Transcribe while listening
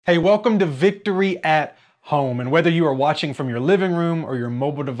Hey, welcome to Victory at Home. And whether you are watching from your living room or your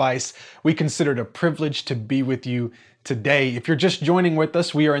mobile device, we consider it a privilege to be with you today. If you're just joining with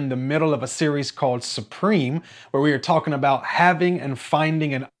us, we are in the middle of a series called Supreme, where we are talking about having and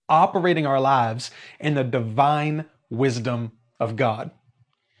finding and operating our lives in the divine wisdom of God.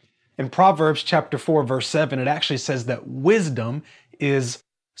 In Proverbs chapter 4, verse 7, it actually says that wisdom is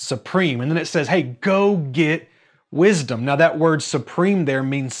supreme. And then it says, hey, go get wisdom. Now that word supreme there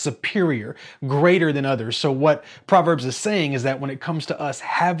means superior, greater than others. So what Proverbs is saying is that when it comes to us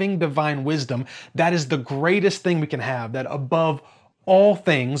having divine wisdom, that is the greatest thing we can have, that above all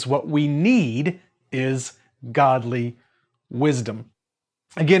things, what we need is godly wisdom.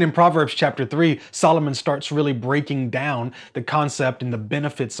 Again, in Proverbs chapter 3, Solomon starts really breaking down the concept and the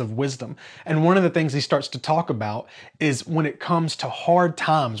benefits of wisdom. And one of the things he starts to talk about is when it comes to hard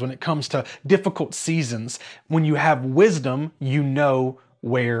times, when it comes to difficult seasons, when you have wisdom, you know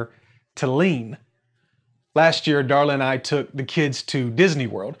where to lean. Last year, Darla and I took the kids to Disney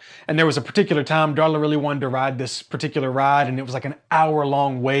World, and there was a particular time Darla really wanted to ride this particular ride, and it was like an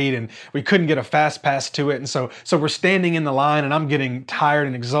hour-long wait, and we couldn't get a fast pass to it, and so we're standing in the line, and I'm getting tired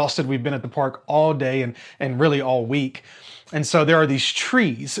and exhausted. We've been at the park all day and really all week. And so there are these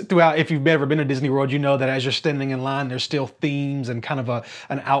trees throughout. If you've ever been to Disney World, you know that as you're standing in line, there's still themes and kind of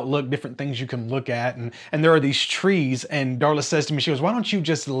an outlook, different things you can look at. And there are these trees. And Darla says to me, she goes, why don't you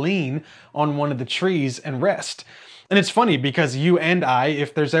just lean on one of the trees and rest? And it's funny because you and I,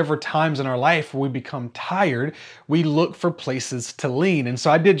 if there's ever times in our life where we become tired, we look for places to lean. And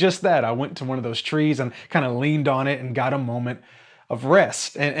so I did just that. I went to one of those trees and kind of leaned on it and got a moment of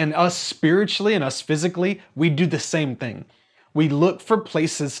rest. And us spiritually and us physically, we do the same thing. We look for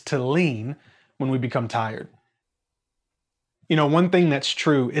places to lean when we become tired. You know, one thing that's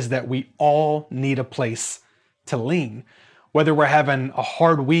true is that we all need a place to lean. Whether we're having a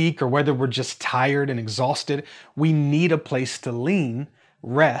hard week or whether we're just tired and exhausted, we need a place to lean,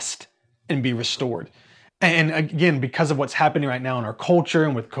 rest, and be restored. And again, because of what's happening right now in our culture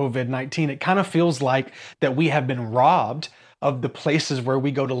and with COVID-19, it kind of feels like that we have been robbed of the places where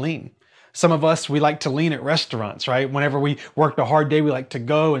we go to lean. Some of us, we like to lean at restaurants, right? Whenever we worked a hard day, we like to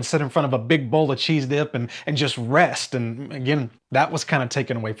go and sit in front of a big bowl of cheese dip and just rest. And again, that was kind of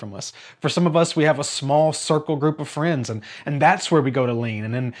taken away from us. For some of us, we have a small circle group of friends and that's where we go to lean.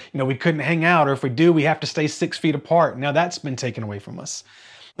 And then, we couldn't hang out, or if we do, we have to stay 6 feet apart. Now that's been taken away from us.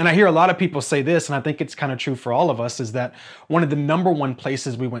 And I hear a lot of people say this, and I think it's kind of true for all of us, is that one of the number one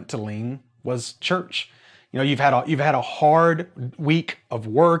places we went to lean was church. You've had a hard week of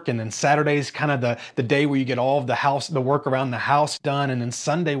work, and then Saturday's kind of the day where you get all of the work around the house done, and then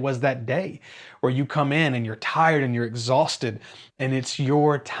Sunday was that day where you come in and you're tired and you're exhausted, and it's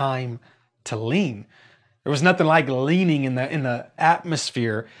your time to lean. There was nothing like leaning in the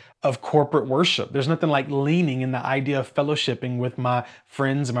atmosphere of corporate worship. There's nothing like leaning in the idea of fellowshipping with my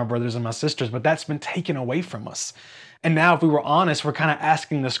friends and my brothers and my sisters, but that's been taken away from us. And now, if we were honest, we're kind of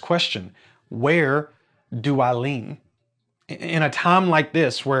asking this question: where do I lean? In a time like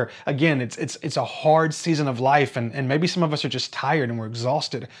this where, again, it's a hard season of life and maybe some of us are just tired and we're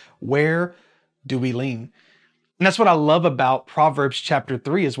exhausted, where do we lean? And that's what I love about Proverbs chapter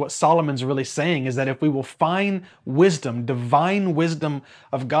 3 is what Solomon's really saying is that if we will find wisdom, divine wisdom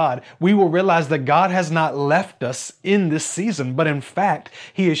of God, we will realize that God has not left us in this season, but in fact,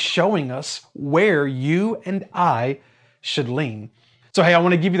 He is showing us where you and I should lean. So, hey, I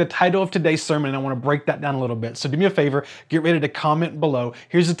want to give you the title of today's sermon, and I want to break that down a little bit. So do me a favor, get ready to comment below.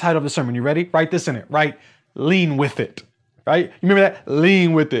 Here's the title of the sermon. You ready? Write this in it. Write, lean with it. Right? You remember that?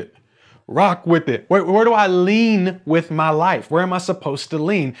 Lean with it. Rock with it. Where do I lean with my life? Where am I supposed to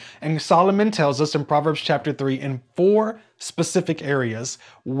lean? And Solomon tells us in Proverbs chapter 3 in 4 specific areas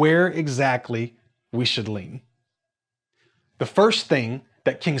where exactly we should lean. The first thing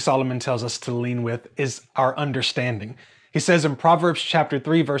that King Solomon tells us to lean with is our understanding. He says in Proverbs chapter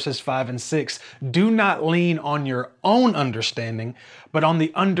 3, verses 5 and 6, do not lean on your own understanding, but on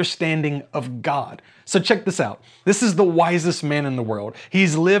the understanding of God. So check this out. This is the wisest man in the world.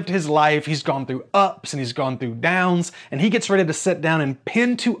 He's lived his life. He's gone through ups and he's gone through downs, and he gets ready to sit down and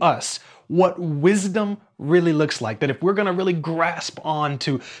pin to us what wisdom really looks like. That if we're going to really grasp on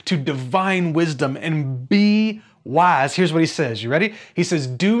to divine wisdom and be wise, here's what he says. You ready? He says,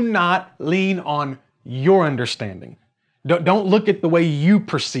 do not lean on your understanding. Don't look at the way you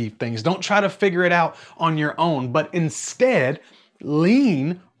perceive things. Don't try to figure it out on your own, but instead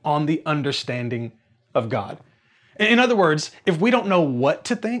lean on the understanding of God. In other words, if we don't know what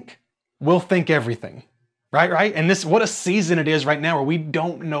to think, we'll think everything, right? And what a season it is right now where we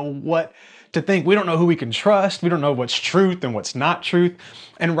don't know what to think we don't know who we can trust. We don't know what's truth and what's not truth.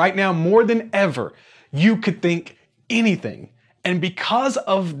 And right now, more than ever, you could think anything. And because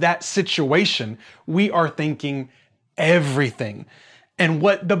of that situation, we are thinking everything. And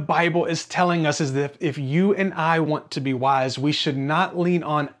what the Bible is telling us is that if you and I want to be wise, we should not lean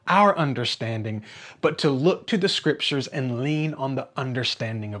on our understanding, but to look to the scriptures and lean on the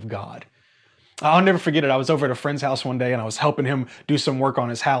understanding of God. I'll never forget it. I was over at a friend's house one day and I was helping him do some work on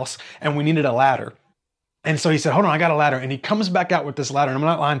his house and we needed a ladder. And so he said, hold on, I got a ladder. And he comes back out with this ladder. And I'm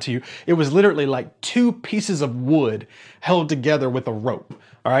not lying to you. It was literally like 2 pieces of wood held together with a rope.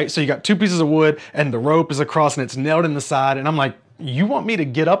 All right. So you got 2 pieces of wood and the rope is across and it's nailed in the side. And I'm like, you want me to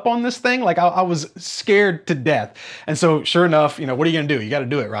get up on this thing? Like I was scared to death. And so sure enough, what are you going to do? You got to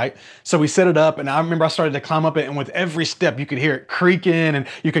do it, right? So we set it up and I remember I started to climb up it and with every step you could hear it creaking and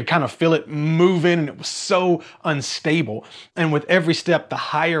you could kind of feel it moving and it was so unstable. And with every step, the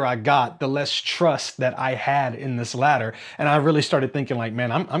higher I got, the less trust that I had in this ladder. And I really started thinking like,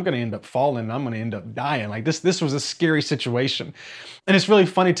 man, I'm going to end up falling and I'm going to end up dying. Like this was a scary situation. And it's really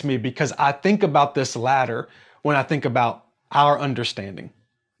funny to me because I think about this ladder when I think about our understanding,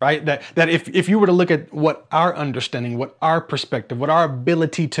 right? That if you were to look at what our understanding, what our perspective, what our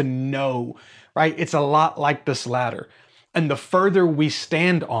ability to know, right? It's a lot like this ladder. And the further we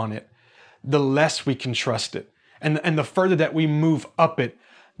stand on it, the less we can trust it. And the further that we move up it,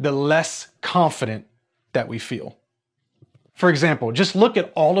 the less confident that we feel. For example, just look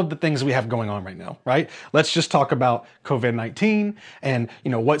at all of the things we have going on right now, right? Let's just talk about COVID-19 and,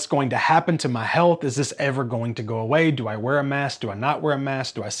 what's going to happen to my health. Is this ever going to go away? Do I wear a mask? Do I not wear a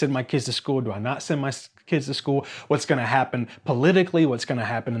mask? Do I send my kids to school? Do I not send my kids to school? What's going to happen politically? What's going to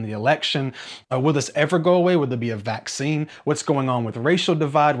happen in the election? Will this ever go away? Will there be a vaccine? What's going on with racial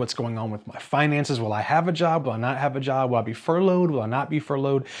divide? What's going on with my finances? Will I have a job? Will I not have a job? Will I be furloughed? Will I not be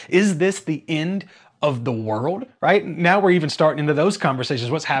furloughed? Is this the end of the world, right? Now we're even starting into those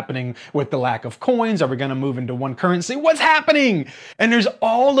conversations. What's happening with the lack of coins? Are we going to move into one currency? What's happening? And there's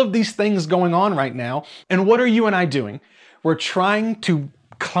all of these things going on right now. And what are you and I doing? We're trying to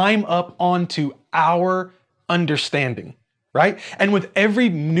climb up onto our understanding, right? And with every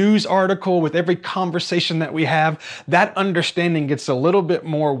news article, with every conversation that we have, that understanding gets a little bit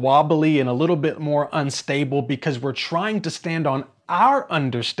more wobbly and a little bit more unstable because we're trying to stand on our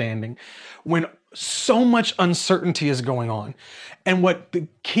understanding when so much uncertainty is going on. And what the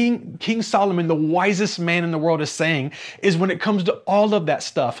King Solomon, the wisest man in the world, is saying is when it comes to all of that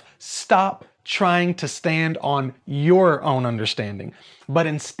stuff, stop trying to stand on your own understanding, but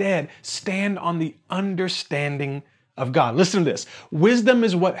instead stand on the understanding of God. Listen to this. Wisdom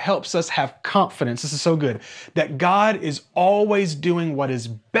is what helps us have confidence. This is so good. That God is always doing what is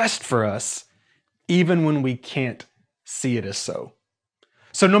best for us, even when we can't see it as so.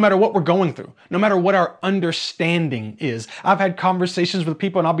 So no matter what we're going through, no matter what our understanding is, I've had conversations with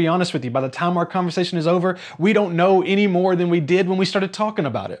people, and I'll be honest with you, by the time our conversation is over, we don't know any more than we did when we started talking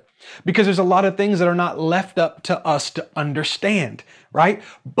about it. Because there's a lot of things that are not left up to us to understand, right?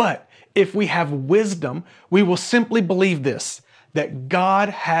 But if we have wisdom, we will simply believe this, that God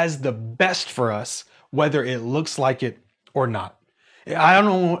has the best for us, whether it looks like it or not. I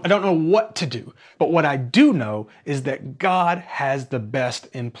don't know what to do, but what I do know is that God has the best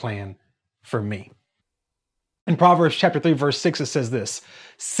in plan for me. In Proverbs chapter 3, verse 6, it says this,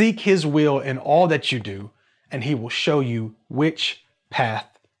 seek his will in all that you do, and he will show you which path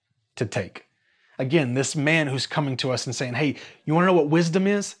to take. Again, this man who's coming to us and saying, hey, you want to know what wisdom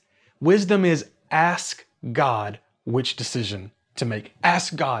is? Wisdom is ask God which decision to make.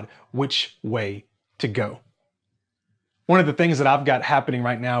 Ask God which way to go. One of the things that I've got happening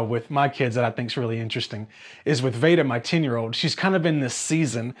right now with my kids that I think is really interesting is with Veda, my 10-year-old, she's kind of in this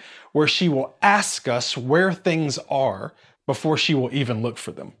season where she will ask us where things are before she will even look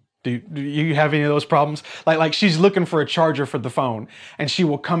for them. Do you have any of those problems? Like she's looking for a charger for the phone and she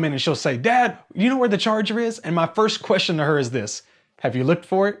will come in and she'll say, Dad, you know where the charger is? And my first question to her is this, have you looked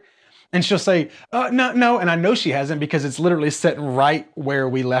for it? And she'll say, no. And I know she hasn't because it's literally sitting right where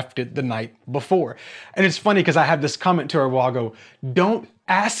we left it the night before. And it's funny because I have this comment to her while I go, don't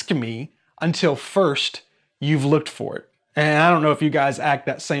ask me until first you've looked for it. And I don't know if you guys act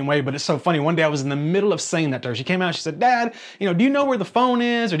that same way, but it's so funny. One day I was in the middle of saying that to her. She came out and she said, Dad, do you know where the phone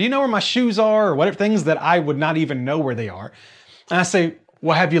is? Or do you know where my shoes are? Or whatever, things that I would not even know where they are. And I say,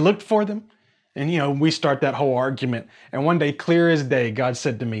 well, have you looked for them? And, we start that whole argument. And one day, clear as day, God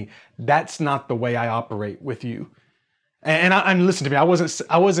said to me, that's not the way I operate with you. And listen to me,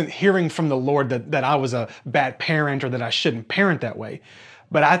 I wasn't hearing from the Lord that I was a bad parent or that I shouldn't parent that way.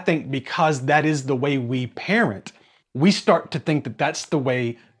 But I think because that is the way we parent, we start to think that that's the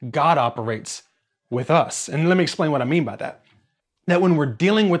way God operates with us. And let me explain what I mean by that. That when we're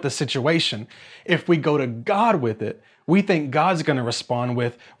dealing with a situation, if we go to God with it, we think God's going to respond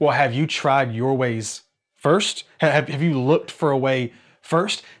with, well, have you tried your ways first? Have you looked for a way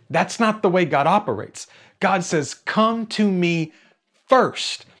first? That's not the way God operates. God says, come to me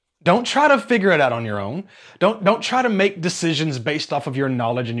first. Don't try to figure it out on your own. Don't try to make decisions based off of your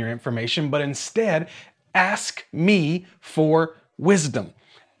knowledge and your information, but instead ask me for wisdom.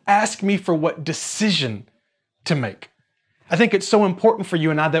 Ask me for what decision to make. I think it's so important for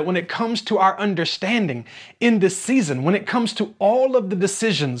you and I that when it comes to our understanding in this season, when it comes to all of the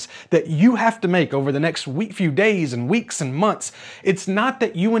decisions that you have to make over the next few days and weeks and months, it's not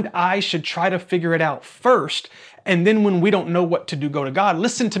that you and I should try to figure it out first, and then when we don't know what to do, go to God.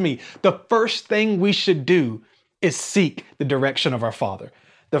 Listen to me. The first thing we should do is seek the direction of our Father.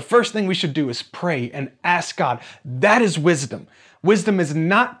 The first thing we should do is pray and ask God. That is wisdom. Wisdom is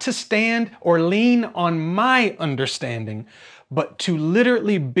not to stand or lean on my understanding, but to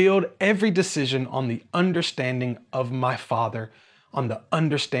literally build every decision on the understanding of my Father, on the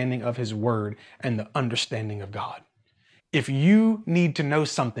understanding of His Word, and the understanding of God. If you need to know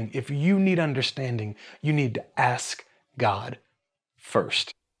something, if you need understanding, you need to ask God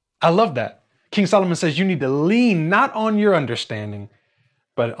first. I love that. King Solomon says you need to lean not on your understanding,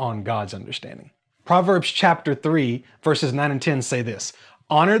 but on God's understanding. Proverbs chapter 3, verses 9 and 10 say this: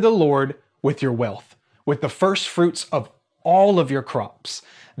 honor the Lord with your wealth, with the first fruits of all of your crops.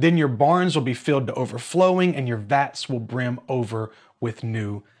 Then your barns will be filled to overflowing and your vats will brim over with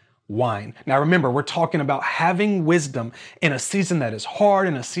new wine. Now remember, we're talking about having wisdom in a season that is hard,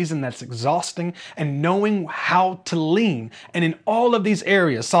 in a season that's exhausting, and knowing how to lean. And in all of these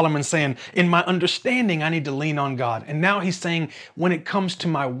areas, Solomon's saying, in my understanding, I need to lean on God. And now he's saying, when it comes to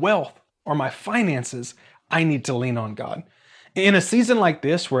my wealth or my finances, I need to lean on God. In a season like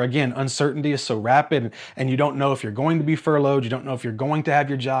this, where again, uncertainty is so rapid and you don't know if you're going to be furloughed, you don't know if you're going to have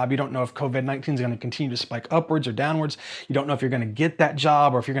your job, you don't know if COVID-19 is going to continue to spike upwards or downwards, you don't know if you're going to get that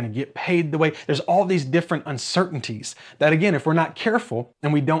job or if you're going to get paid the way, there's all these different uncertainties that again, if we're not careful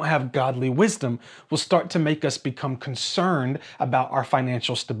and we don't have godly wisdom, will start to make us become concerned about our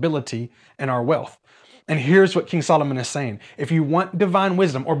financial stability and our wealth. And here's what King Solomon is saying. If you want divine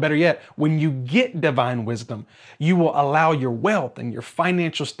wisdom, or better yet, when you get divine wisdom, you will allow your wealth and your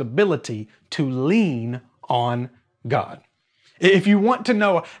financial stability to lean on God. If you want to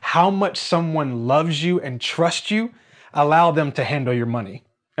know how much someone loves you and trusts you, allow them to handle your money.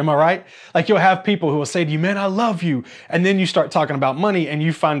 Am I right? Like you'll have people who will say to you, man, I love you. And then you start talking about money and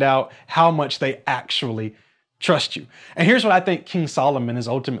you find out how much they actually trust you. And here's what I think King Solomon is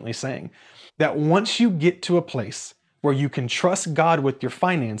ultimately saying. That once you get to a place where you can trust God with your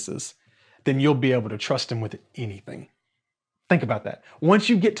finances, then you'll be able to trust Him with anything. Think about that. Once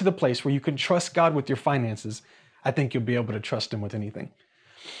you get to the place where you can trust God with your finances, I think you'll be able to trust Him with anything.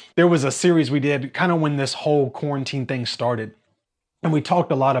 There was a series we did kind of when this whole quarantine thing started. And we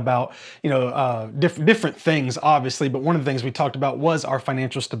talked a lot about, different things, obviously, but one of the things we talked about was our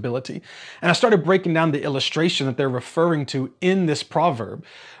financial stability. And I started breaking down the illustration that they're referring to in this proverb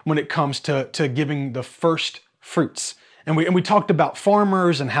when it comes to giving the first fruits. And we talked about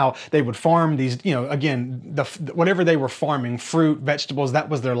farmers and how they would farm these, whatever they were farming, fruit, vegetables, that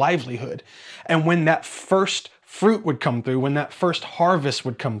was their livelihood. And when that first fruit would come through, when that first harvest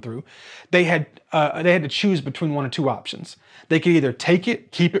would come through, they had to choose between one or two options. They could either take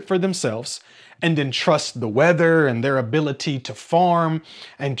it, keep it for themselves, and then trust the weather and their ability to farm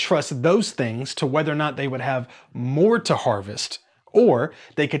and trust those things to whether or not they would have more to harvest, or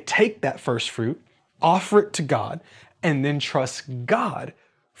they could take that first fruit, offer it to God, and then trust God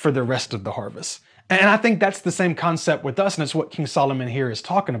for the rest of the harvest. And I think that's the same concept with us, and it's what King Solomon here is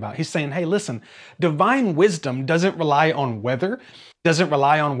talking about. He's saying, hey, listen, divine wisdom doesn't rely on weather, doesn't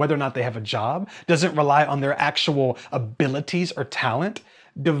rely on whether or not they have a job, doesn't rely on their actual abilities or talent.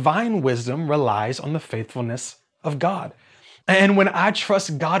 Divine wisdom relies on the faithfulness of God. And when I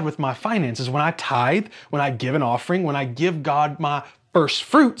trust God with my finances, when I tithe, when I give an offering, when I give God my first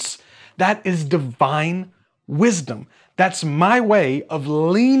fruits, that is divine wisdom. That's my way of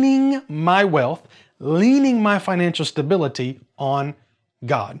leaning my wealth, leaning my financial stability on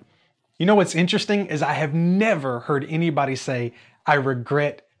God. You know what's interesting is I have never heard anybody say, I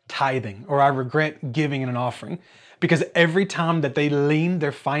regret tithing or I regret giving an offering, because every time that they leaned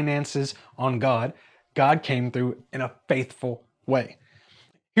their finances on God, God came through in a faithful way.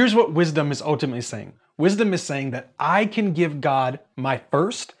 Here's what wisdom is ultimately saying. Wisdom is saying that I can give God my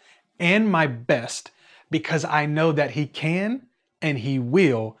first and my best because I know that He can and He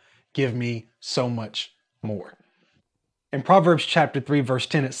will give me so much more. In Proverbs chapter 3, verse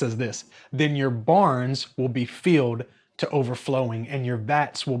 10, it says this, then your barns will be filled to overflowing and your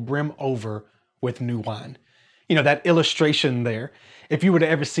vats will brim over with new wine. You know, that illustration there, if you were to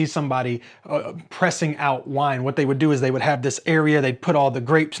ever see somebody pressing out wine, what they would do is they would have this area, they'd put all the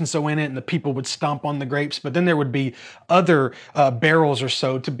grapes and so in it, and the people would stomp on the grapes, but then there would be other barrels or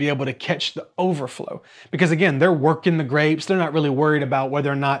so to be able to catch the overflow. Because again, they're working the grapes, they're not really worried about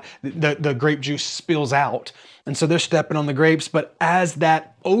whether or not the grape juice spills out. And so they're stepping on the grapes, but as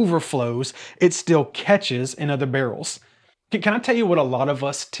that overflows, it still catches in other barrels. Can I tell you what a lot of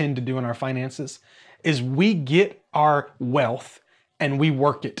us tend to do in our finances? Is we get our wealth and we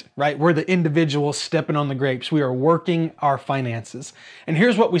work it, right? We're the individual stepping on the grapes. We are working our finances. And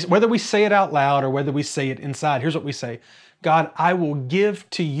here's what whether we say it out loud or whether we say it inside, here's what we say. God, I will give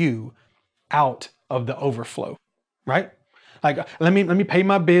to you out of the overflow, right? Like, let me pay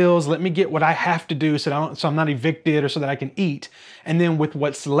my bills. Let me get what I have to do so I'm not evicted or so that I can eat. And then with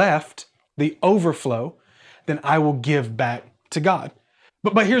what's left, the overflow, then I will give back to God.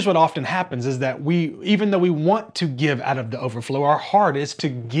 But here's what often happens is that even though we want to give out of the overflow, our heart is to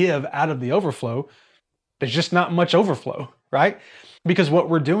give out of the overflow. There's just not much overflow, right? Because what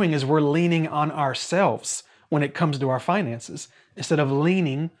we're doing is we're leaning on ourselves when it comes to our finances instead of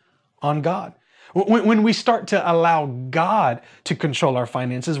leaning on God. When we start to allow God to control our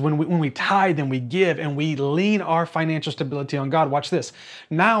finances, when we tithe and we give and we lean our financial stability on God, watch this.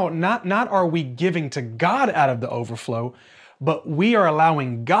 Now, not are we giving to God out of the overflow, but we are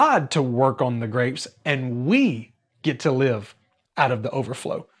allowing God to work on the grapes and we get to live out of the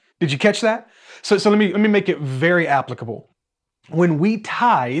overflow. Did you catch that? So let me make it very applicable. When we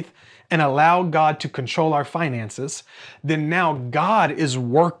tithe and allow God to control our finances, then now God is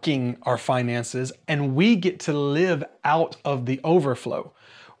working our finances and we get to live out of the overflow.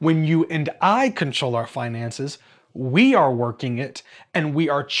 When you and I control our finances, we are working it and we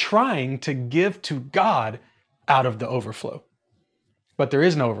are trying to give to God out of the overflow. But there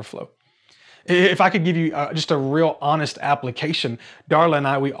is no overflow. If I could give you just a real honest application, Darla and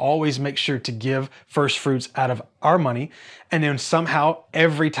I, we always make sure to give first fruits out of our money. And then somehow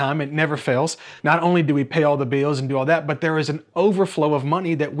every time, it never fails, not only do we pay all the bills and do all that, but there is an overflow of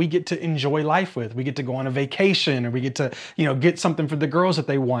money that we get to enjoy life with. We get to go on a vacation or we get to, get something for the girls that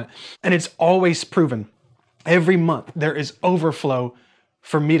they want. And it's always proven every month there is overflow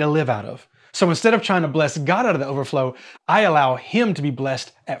for me to live out of. So instead of trying to bless God out of the overflow, I allow Him to be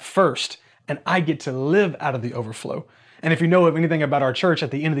blessed at first, and I get to live out of the overflow. And if you know of anything about our church,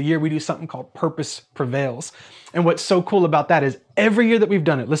 at the end of the year, we do something called Purpose Prevails. And what's so cool about that is every year that we've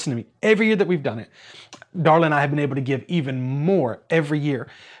done it, listen to me, every year that we've done it, Darla and I have been able to give even more every year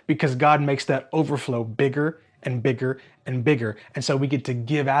because God makes that overflow bigger and bigger and bigger. And so we get to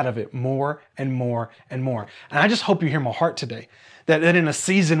give out of it more and more and more. And I just hope you hear my heart today, that in a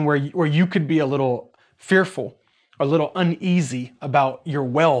season where you could be a little fearful, a little uneasy about your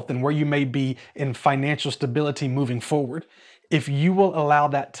wealth and where you may be in financial stability moving forward, if you will allow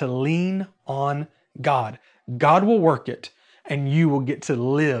that to lean on God, God will work it and you will get to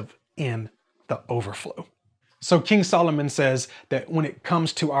live in the overflow. So King Solomon says that when it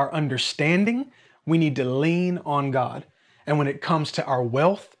comes to our understanding, we need to lean on God. And when it comes to our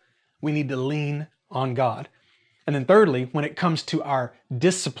wealth, we need to lean on God. And then thirdly, when it comes to our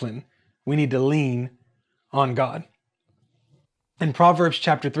discipline, we need to lean on God. In Proverbs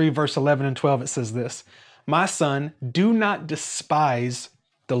chapter 3, verse 11 and 12, it says this, "My son, do not despise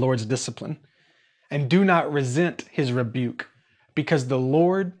the Lord's discipline, and do not resent His rebuke, because the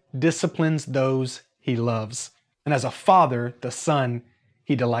Lord disciplines those He loves. And as a father, the son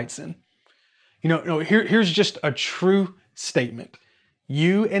He delights in." Here's just a true statement.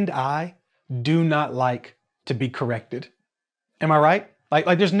 You and I do not like to be corrected. Am I right?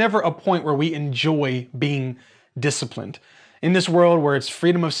 Like there's never a point where we enjoy being disciplined. In this world where it's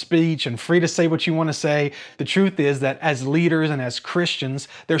freedom of speech and free to say what you want to say, the truth is that as leaders and as Christians,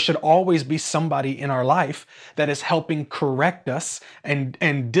 there should always be somebody in our life that is helping correct us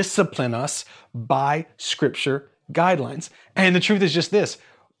and discipline us by Scripture guidelines. And the truth is just this,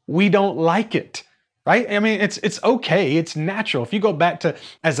 we don't like it, right? I mean, it's okay, it's natural. If you go back to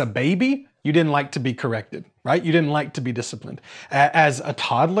as a baby, you didn't like to be corrected, right? You didn't like to be disciplined. As a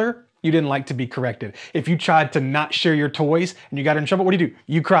toddler, you didn't like to be corrected. If you tried to not share your toys and you got in trouble, what do?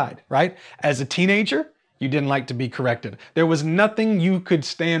 You cried, right? As a teenager, you didn't like to be corrected. There was nothing you could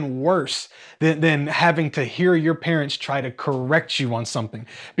stand worse than having to hear your parents try to correct you on something.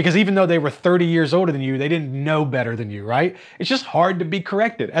 Because even though they were 30 years older than you, they didn't know better than you, right? It's just hard to be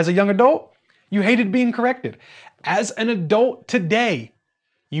corrected. As a young adult, you hated being corrected. As an adult today,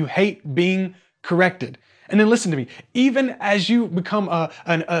 you hate being corrected. And then listen to me, even as you become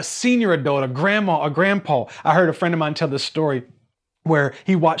a senior adult, a grandma, a grandpa. I heard a friend of mine tell this story where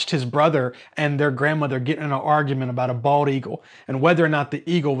he watched his brother and their grandmother get in an argument about a bald eagle and whether or not the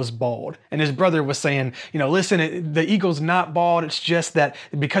eagle was bald. And his brother was saying, listen, the eagle's not bald. It's just that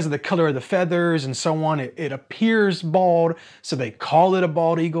because of the color of the feathers and so on, it appears bald. So they call it a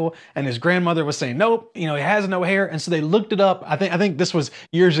bald eagle. And his grandmother was saying, nope, it has no hair. And so they looked it up. I think this was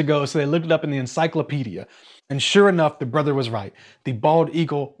years ago. So they looked it up in the encyclopedia. And sure enough, the brother was right. The bald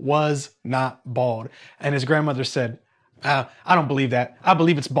eagle was not bald. And his grandmother said, I don't believe that. I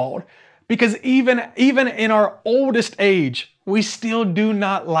believe it's bald. Because even in our oldest age, we still do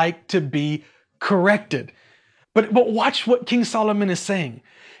not like to be corrected. But watch what King Solomon is saying.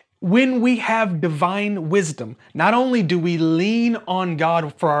 When we have divine wisdom, not only do we lean on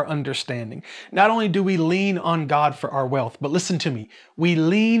God for our understanding, not only do we lean on God for our wealth, but listen to me, we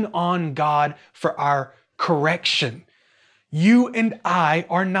lean on God for our correction. You and I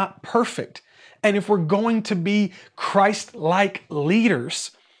are not perfect. And if we're going to be Christ-like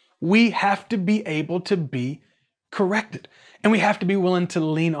leaders, we have to be able to be corrected. And we have to be willing to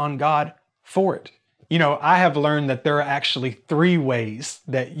lean on God for it. I have learned that there are actually 3 ways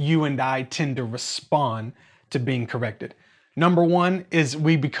that you and I tend to respond to being corrected. Number 1 is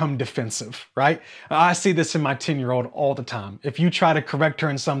we become defensive, right? I see this in my 10-year-old all the time. If you try to correct her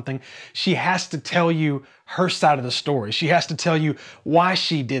in something, she has to tell you her side of the story. She has to tell you why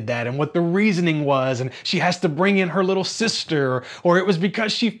she did that and what the reasoning was. And she has to bring in her little sister, or it was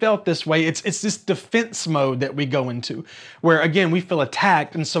because she felt this way. It's this defense mode that we go into where, again, we feel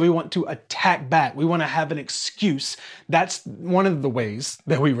attacked. And so we want to attack back. We want to have an excuse. That's one of the ways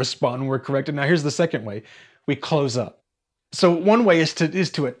that we respond when we're corrected. Now, here's the second way. We close up. So one way is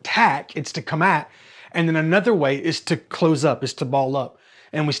to attack, it's to come at, and then another way is to close up, is to ball up.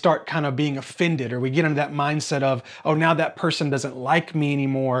 And we start kind of being offended, or we get into that mindset of, oh, now that person doesn't like me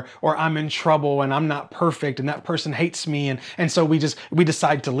anymore, or I'm in trouble and I'm not perfect and that person hates me. And so we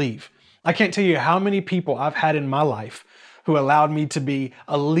decide to leave. I can't tell you how many people I've had in my life who allowed me to be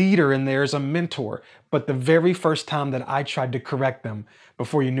a leader in theirs, a mentor. But the very first time that I tried to correct them,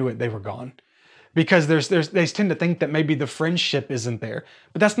 before you knew it, they were gone. Because they tend to think that maybe the friendship isn't there.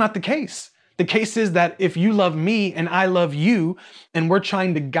 But that's not the case. The case is that if you love me and I love you, and we're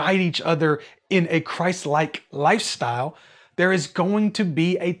trying to guide each other in a Christ-like lifestyle, there is going to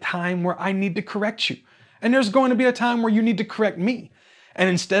be a time where I need to correct you. And there's going to be a time where you need to correct me. And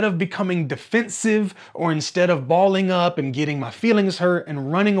instead of becoming defensive, or instead of balling up and getting my feelings hurt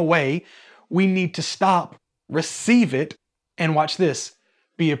and running away, we need to stop, receive it, and watch this,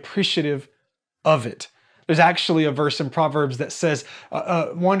 be appreciative of it. There's actually a verse in Proverbs that says,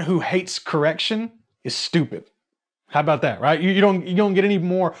 one who hates correction is stupid. How about that, right? You don't get any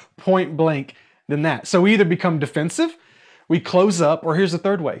more point blank than that. So we either become defensive, we close up, or here's the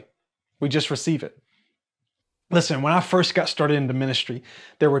third way. We just receive it. Listen, when I first got started into ministry,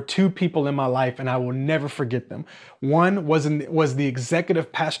 there were 2 people in my life, and I will never forget them. One was the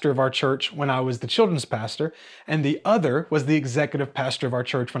executive pastor of our church when I was the children's pastor, and the other was the executive pastor of our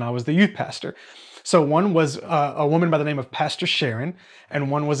church when I was the youth pastor. So one was a woman by the name of Pastor Sharon,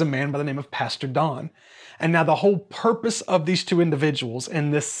 and one was a man by the name of Pastor Don. And now the whole purpose of these 2 individuals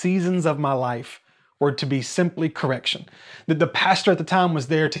in the seasons of my life were to be simply correction. The pastor at the time was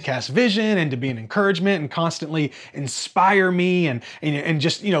there to cast vision and to be an encouragement and constantly inspire me and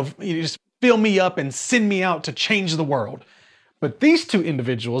just fill me up and send me out to change the world. But these 2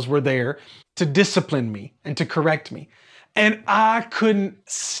 individuals were there to discipline me and to correct me. And I couldn't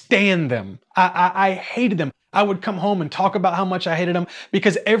stand them. I hated them. I would come home and talk about how much I hated them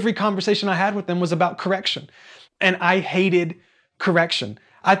because every conversation I had with them was about correction. And I hated correction.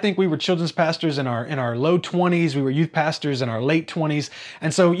 I think we were children's pastors in our low 20s. We were youth pastors in our late 20s.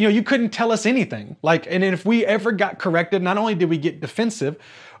 And so, you couldn't tell us anything. And if we ever got corrected, not only did we get defensive,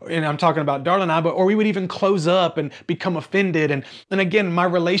 and I'm talking about Darla and I, or we would even close up and become offended. And again, my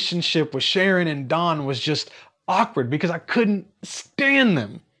relationship with Sharon and Don was just awkward because I couldn't stand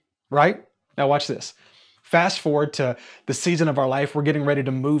them, right? Now watch this. Fast forward to the season of our life. We're getting ready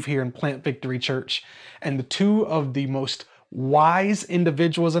to move here and plant Victory Church. And the 2 of the most wise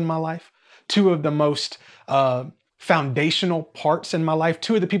individuals in my life, 2 of the most foundational parts in my life,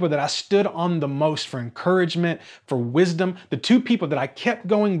 2 of the people that I stood on the most for encouragement, for wisdom, the 2 people that I kept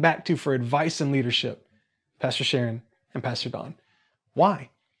going back to for advice and leadership, Pastor Sharon and Pastor Don. Why?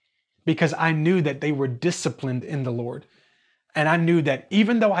 Because I knew that they were disciplined in the Lord. And I knew that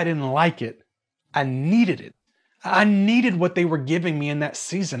even though I didn't like it, I needed it. I needed what they were giving me in that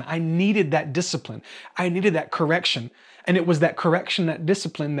season. I needed that discipline. I needed that correction. And it was that correction, that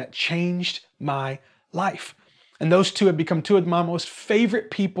discipline that changed my life. And those two have become two of my most favorite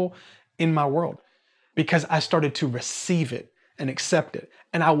people in my world because I started to receive it and accept it.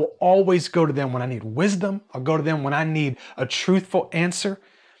 And I will always go to them when I need wisdom. I'll go to them when I need a truthful answer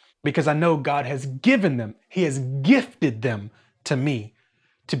because I know God has given them, He has gifted them to me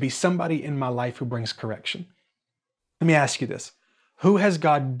to be somebody in my life who brings correction. Let me ask you this. Who has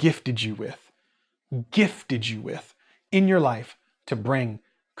God gifted you with in your life to bring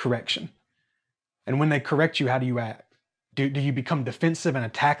correction? And when they correct you, how do you act? Do you become defensive and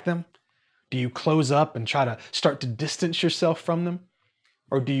attack them? Do you close up and try to start to distance yourself from them?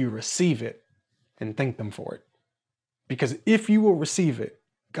 Or do you receive it and thank them for it? Because if you will receive it,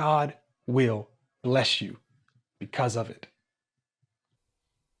 God will bless you because of it.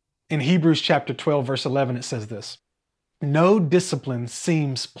 In Hebrews chapter 12, verse 11, it says this: no discipline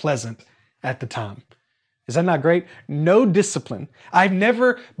seems pleasant at the time. Is that not great? No discipline. I've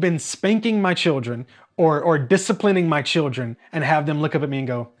never been spanking my children or disciplining my children and have them look up at me and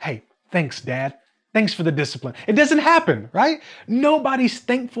go, hey, thanks, Dad. Thanks for the discipline. It doesn't happen, right? Nobody's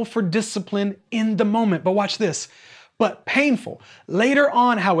thankful for discipline in the moment. But watch this. But painful. Later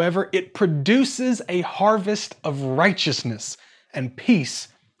on, however, it produces a harvest of righteousness and peace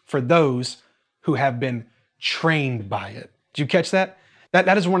for those who have been trained by it. Did you catch that?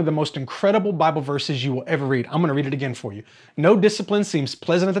 That is one of the most incredible Bible verses you will ever read. I'm going to read it again for you. No discipline seems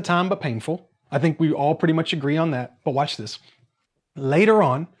pleasant at the time, but painful. I think we all pretty much agree on that. But watch this. Later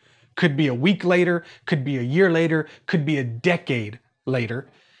on, could be a week later, could be a year later, could be a decade later,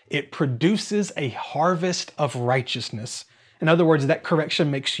 it produces a harvest of righteousness. In other words, that correction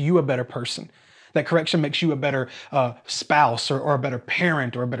makes you a better person. That correction makes you a better spouse or a better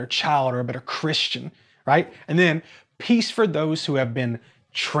parent or a better child or a better Christian, right? And then peace for those who have been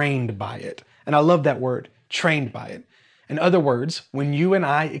trained by it. And I love that word, trained by it. In other words, when you and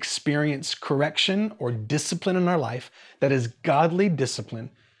I experience correction or discipline in our life that is godly discipline,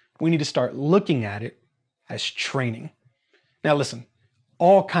 we need to start looking at it as training. Now listen,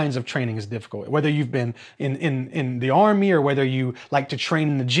 all kinds of training is difficult. Whether you've been in the army or whether you like to train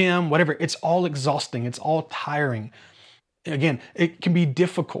in the gym, whatever, it's all exhausting. It's all tiring. Again, it can be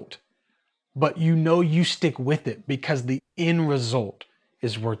difficult, but you know you stick with it because the end result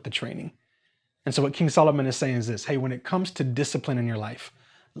is worth the training. And so what King Solomon is saying is this: hey, when it comes to discipline in your life,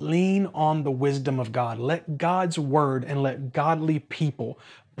 lean on the wisdom of God. Let God's word and let godly people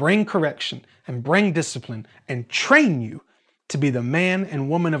bring correction and bring discipline and train you to be the man and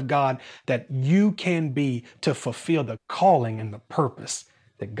woman of God that you can be to fulfill the calling and the purpose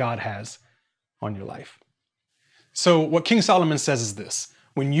that God has on your life. So what King Solomon says is this: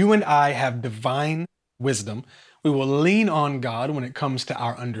 when you and I have divine wisdom, we will lean on God when it comes to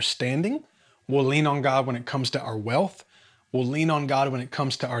our understanding. We'll lean on God when it comes to our wealth. We'll lean on God when it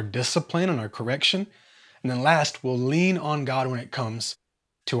comes to our discipline and our correction. And then last, we'll lean on God when it comes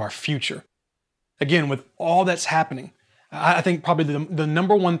to our future. Again, with all that's happening, I think probably the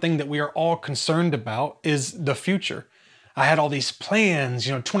number one thing that we are all concerned about is the future. I had all these plans,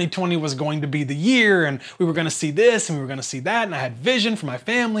 2020 was going to be the year and we were going to see this and we were going to see that. And I had vision for my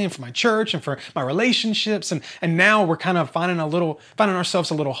family and for my church and for my relationships. And now we're kind of finding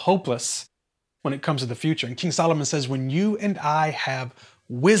ourselves a little hopeless when it comes to the future. And King Solomon says, when you and I have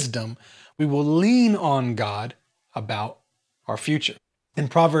wisdom, we will lean on God about our future. In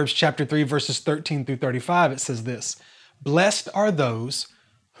Proverbs chapter 3, verses 13 through 35, it says this: blessed are those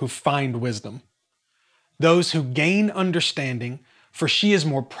who find wisdom, those who gain understanding, for she is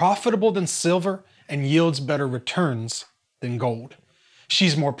more profitable than silver and yields better returns than gold.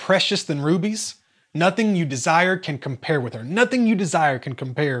 She's more precious than rubies. Nothing you desire can compare with her. Nothing you desire can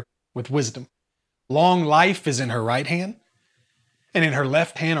compare with wisdom. Long life is in her right hand, and in her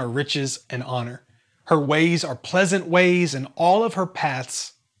left hand are riches and honor. Her ways are pleasant ways, and all of her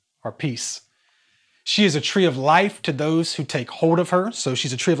paths are peace. She is a tree of life to those who take hold of her. So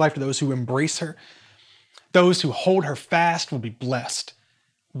she's a tree of life to those who embrace her. Those who hold her fast will be blessed.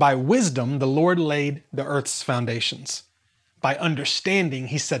 By wisdom, the Lord laid the earth's foundations. By understanding,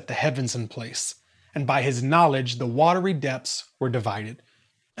 he set the heavens in place. And by his knowledge, the watery depths were divided,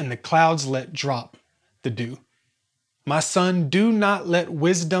 and the clouds let drop the dew. My son, do not let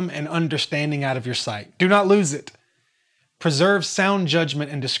wisdom and understanding out of your sight. Do not lose it. Preserve sound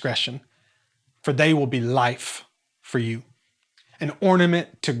judgment and discretion, for they will be life for you, an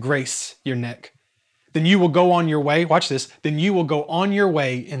ornament to grace your neck. Then you will go on your way. Watch this. Then you will go on your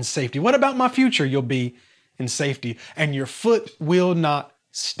way in safety. What about my future? You'll be in safety, and your foot will not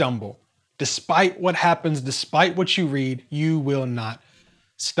stumble. Despite what happens, despite what you read, you will not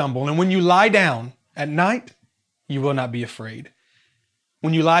stumble. And when you lie down at night, you will not be afraid.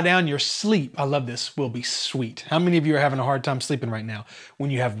 When you lie down, your sleep, I love this, will be sweet. How many of you are having a hard time sleeping right now?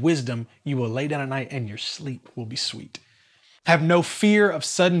 When you have wisdom, you will lay down at night and your sleep will be sweet. Have no fear of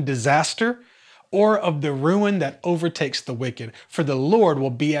sudden disaster or of the ruin that overtakes the wicked, for the Lord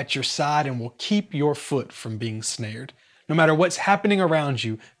will be at your side and will keep your foot from being snared. No matter what's happening around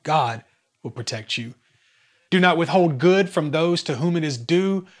you, God will protect you. Do not withhold good from those to whom it is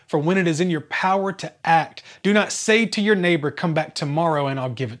due, for when it is in your power to act, do not say to your neighbor, come back tomorrow and I'll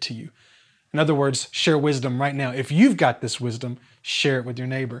give it to you. In other words, share wisdom right now. If you've got this wisdom, share it with your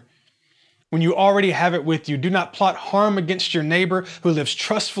neighbor. When you already have it with you, do not plot harm against your neighbor who lives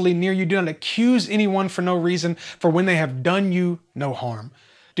trustfully near you. Do not accuse anyone for no reason, for when they have done you no harm.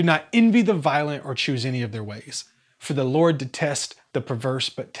 Do not envy the violent or choose any of their ways, for the Lord detests the perverse,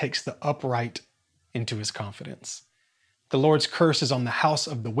 but takes the upright into his confidence. The Lord's curse is on the house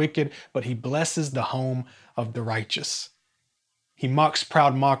of the wicked, but he blesses the home of the righteous. He mocks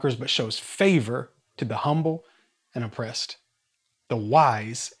proud mockers, but shows favor to the humble and oppressed. The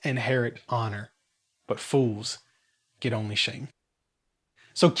wise inherit honor, but fools get only shame.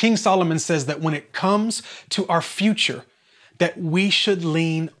 So King Solomon says that when it comes to our future, that we should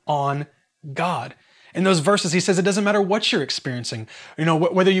lean on God. In those verses, he says it doesn't matter what you're experiencing.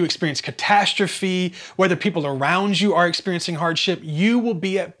 Whether you experience catastrophe, whether people around you are experiencing hardship, you will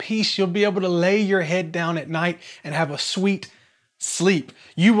be at peace. You'll be able to lay your head down at night and have a sweet sleep.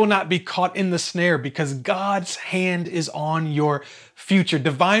 You will not be caught in the snare because God's hand is on your future.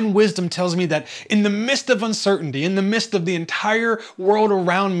 Divine wisdom tells me that in the midst of uncertainty, in the midst of the entire world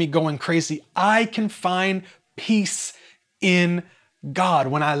around me going crazy, I can find peace in God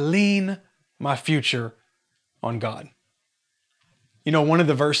when I lean my future on God. One of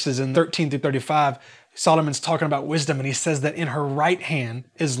the verses in 13 through 35, Solomon's talking about wisdom, and he says that in her right hand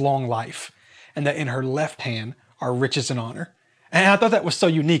is long life, and that in her left hand are riches and honor. And I thought that was so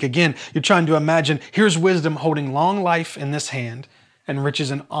unique. Again, you're trying to imagine, here's wisdom holding long life in this hand and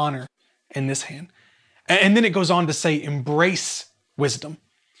riches and honor in this hand. And then it goes on to say, embrace wisdom.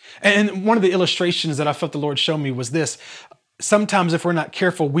 And one of the illustrations that I felt the Lord show me was this. Sometimes if we're not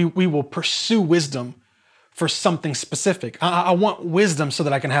careful, we will pursue wisdom for something specific. I want wisdom so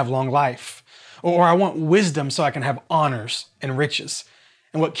that I can have long life. Or I want wisdom so I can have honors and riches.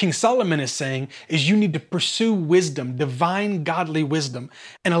 And what King Solomon is saying is you need to pursue wisdom, divine godly wisdom,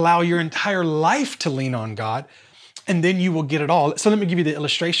 and allow your entire life to lean on God, and then you will get it all. So let me give you the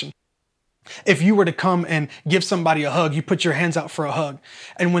illustration. If you were to come and give somebody a hug, you put your hands out for a hug.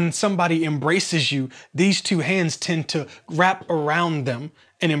 And when somebody embraces you, these two hands tend to wrap around them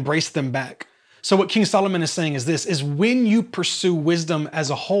and embrace them back. So what King Solomon is saying is this, is when you pursue wisdom as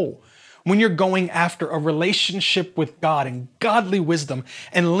a whole, when you're going after a relationship with God and godly wisdom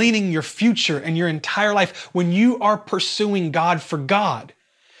and leaning your future and your entire life, when you are pursuing God for God,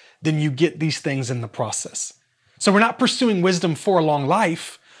 then you get these things in the process. So we're not pursuing wisdom for a long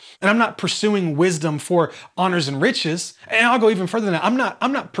life. And I'm not pursuing wisdom for honors and riches. And I'll go even further than that.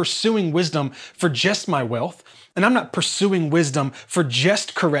 I'm not pursuing wisdom for just my wealth. And I'm not pursuing wisdom for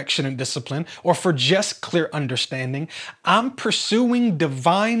just correction and discipline or for just clear understanding. I'm pursuing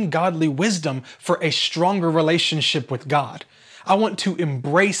divine godly wisdom for a stronger relationship with God. I want to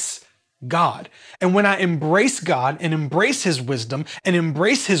embrace God. And when I embrace God and embrace his wisdom and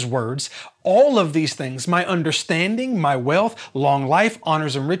embrace his words, all of these things, my understanding, my wealth, long life,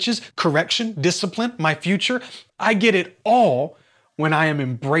 honors and riches, correction, discipline, my future, I get it all when I am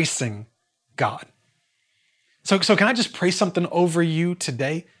embracing God. So can I just pray something over you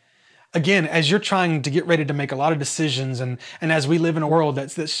today? Again, as you're trying to get ready to make a lot of decisions and as we live in a world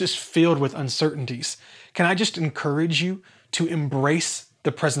that's just filled with uncertainties, can I just encourage you to embrace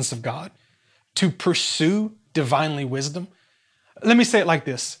the presence of God, to pursue divinely wisdom? Let me say it like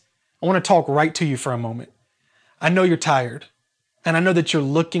this. I want to talk right to you for a moment. I know you're tired, and I know that you're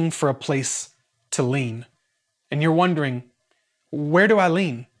looking for a place to lean, and you're wondering, where do I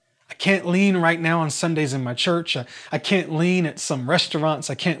lean? I can't lean right now on Sundays in my church. I can't lean at some restaurants.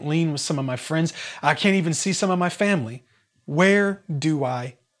 I can't lean with some of my friends. I can't even see some of my family. Where do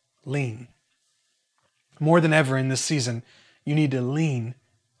I lean? More than ever in this season, you need to lean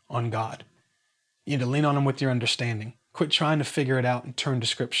on God. You need to lean on him with your understanding. Quit trying to figure it out and turn to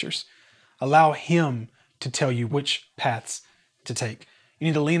scriptures. Allow him to tell you which paths to take. You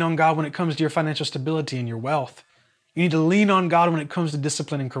need to lean on God when it comes to your financial stability and your wealth. You need to lean on God when it comes to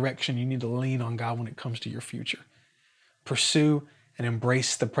discipline and correction. You need to lean on God when it comes to your future. Pursue and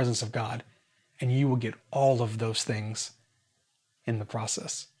embrace the presence of God, and you will get all of those things in the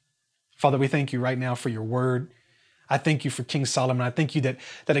process. Father, we thank you right now for your word. I thank you for King Solomon. I thank you that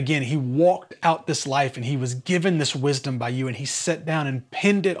again, he walked out this life and he was given this wisdom by you, and he sat down and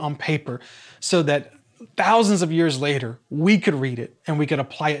penned it on paper so that thousands of years later, we could read it and we could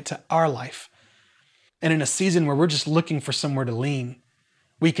apply it to our life. And in a season where we're just looking for somewhere to lean,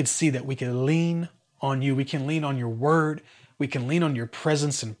 we could see that we can lean on you. We can lean on your word. We can lean on your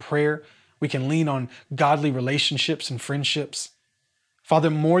presence and prayer. We can lean on godly relationships and friendships. Father,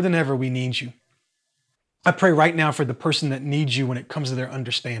 more than ever, we need you. I pray right now for the person that needs you when it comes to their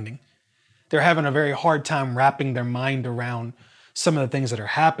understanding. They're having a very hard time wrapping their mind around some of the things that are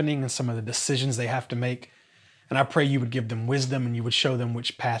happening and some of the decisions they have to make. And I pray you would give them wisdom and you would show them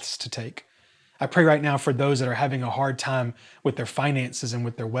which paths to take. I pray right now for those that are having a hard time with their finances and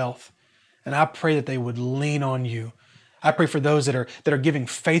with their wealth. And I pray that they would lean on you. I pray for those that are giving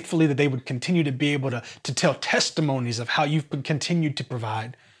faithfully, that they would continue to be able to tell testimonies of how you've continued to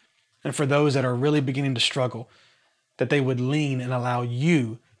provide. And for those that are really beginning to struggle, that they would lean and allow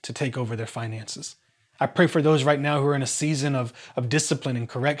you to take over their finances. I pray for those right now who are in a season of discipline and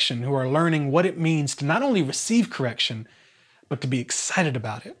correction, who are learning what it means to not only receive correction, but to be excited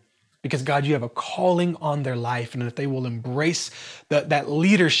about it. Because God, you have a calling on their life, and if they will embrace that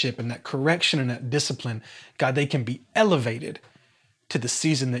leadership and that correction and that discipline, God, they can be elevated to the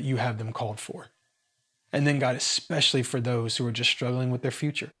season that you have them called for. And then God, especially for those who are just struggling with their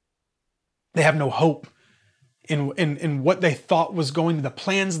future. They have no hope in what they thought was going to, the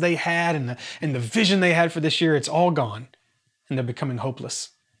plans they had and the vision they had for this year. It's all gone and they're becoming hopeless.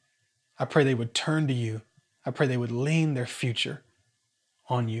 I pray they would turn to you. I pray they would lean their future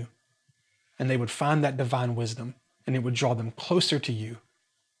on you, and they would find that divine wisdom, and it would draw them closer to you,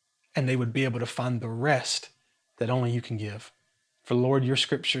 and they would be able to find the rest that only you can give. For Lord, your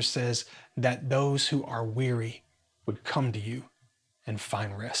scripture says that those who are weary would come to you and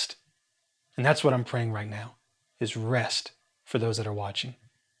find rest. And that's what I'm praying right now, is rest for those that are watching.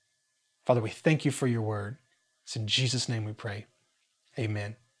 Father, we thank you for your word. It's in Jesus' name we pray.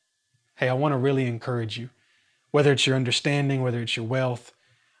 Amen. Hey, I want to really encourage you, whether it's your understanding, whether it's your wealth,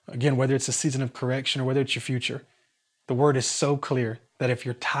 again, whether it's a season of correction or whether it's your future, the word is so clear that if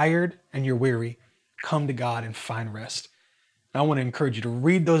you're tired and you're weary, come to God and find rest. And I want to encourage you to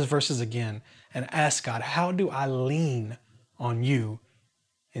read those verses again and ask God, how do I lean on you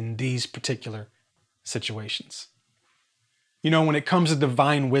in these particular situations? You know, when it comes to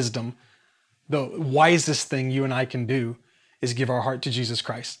divine wisdom, the wisest thing you and I can do is give our heart to Jesus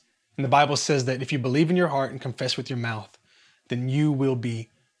Christ. And the Bible says that if you believe in your heart and confess with your mouth, then you will be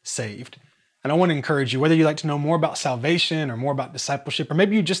saved. And I want to encourage you, whether you'd like to know more about salvation or more about discipleship, or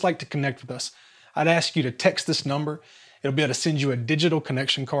maybe you just like to connect with us, I'd ask you to text this number. It'll be able to send you a digital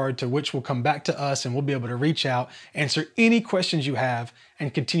connection card to which will come back to us, and we'll be able to reach out, answer any questions you have,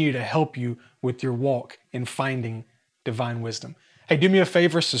 and continue to help you with your walk in finding divine wisdom. Hey, do me a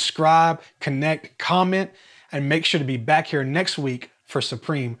favor, subscribe, connect, comment, and make sure to be back here next week for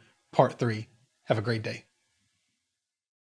Supreme Part 3. Have a great day.